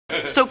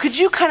So could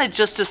you kind of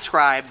just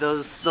describe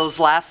those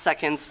last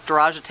seconds?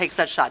 Daraja takes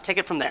that shot. Take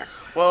it from there.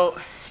 Well,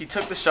 he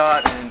took the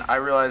shot, and I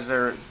realized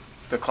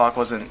the clock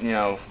wasn't,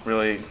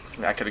 really.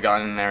 I could have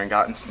gotten in there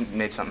and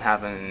made something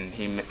happen. And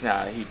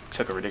he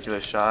took a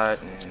ridiculous shot,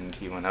 and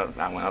he went up.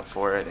 I went up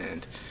for it,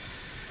 and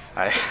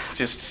I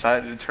just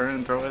decided to turn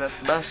and throw it at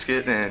the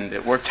basket, and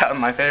it worked out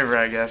in my favor,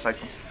 I guess.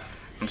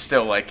 I'm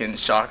still in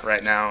shock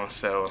right now.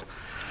 So,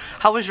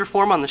 how was your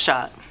form on the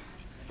shot?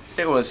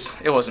 It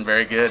wasn't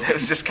very good. It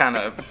was just kind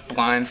of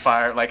blind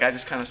fire. I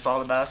just kind of saw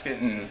the basket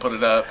and put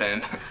it up,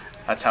 and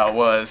that's how it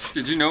was.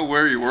 Did you know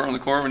where you were on the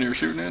court when you were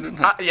shooting it?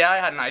 Yeah, I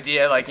had an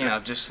idea,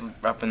 just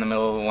up in the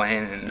middle of the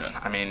lane,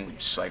 and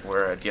just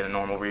where I'd get a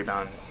normal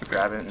rebound,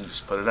 grab it, and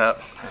just put it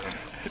up.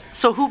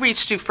 So who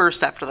reached you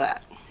first after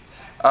that?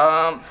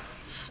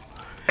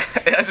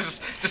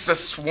 Just a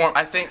swarm.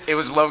 I think it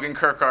was Logan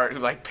Kirkhart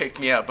who picked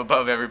me up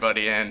above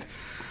everybody, and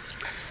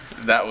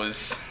that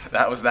was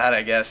that,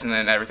 I guess. And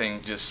then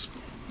everything just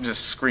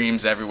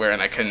screams everywhere,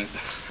 and I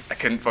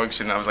couldn't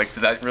function. I was like,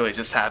 did that really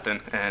just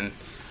happen? And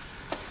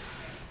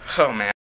oh man.